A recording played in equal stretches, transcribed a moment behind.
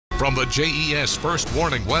From the JES First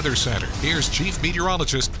Warning Weather Center, here's Chief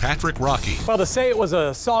Meteorologist Patrick Rocky. Well, to say it was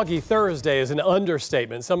a soggy Thursday is an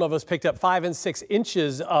understatement. Some of us picked up 5 and 6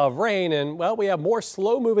 inches of rain, and well, we have more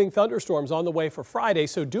slow-moving thunderstorms on the way for Friday,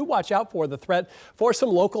 so do watch out for the threat for some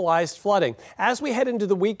localized flooding. As we head into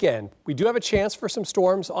the weekend, we do have a chance for some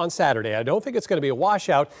storms on Saturday. I don't think it's going to be a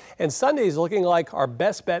washout, and Sunday is looking like our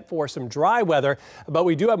best bet for some dry weather, but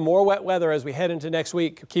we do have more wet weather as we head into next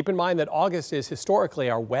week. Keep in mind that August is historically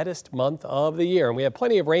our wettest month of the year, and we have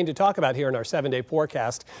plenty of rain to talk about here in our 7-day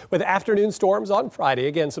forecast with afternoon storms on Friday.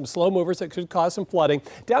 Again, some slow movers that could cause some flooding,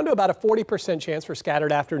 down to about a 40% chance for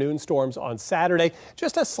scattered afternoon storms on Saturday.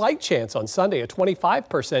 Just a slight chance on Sunday, a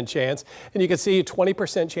 25% chance, and you can see a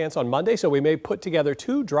 20% chance on Monday, so we may put together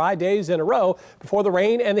 2 dry days in a row before the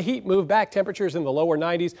rain and the heat move back. Temperatures in the lower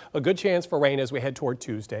 90s, a good chance for rain as we head toward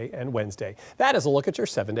Tuesday and Wednesday. That is a look at your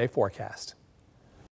 7-day forecast.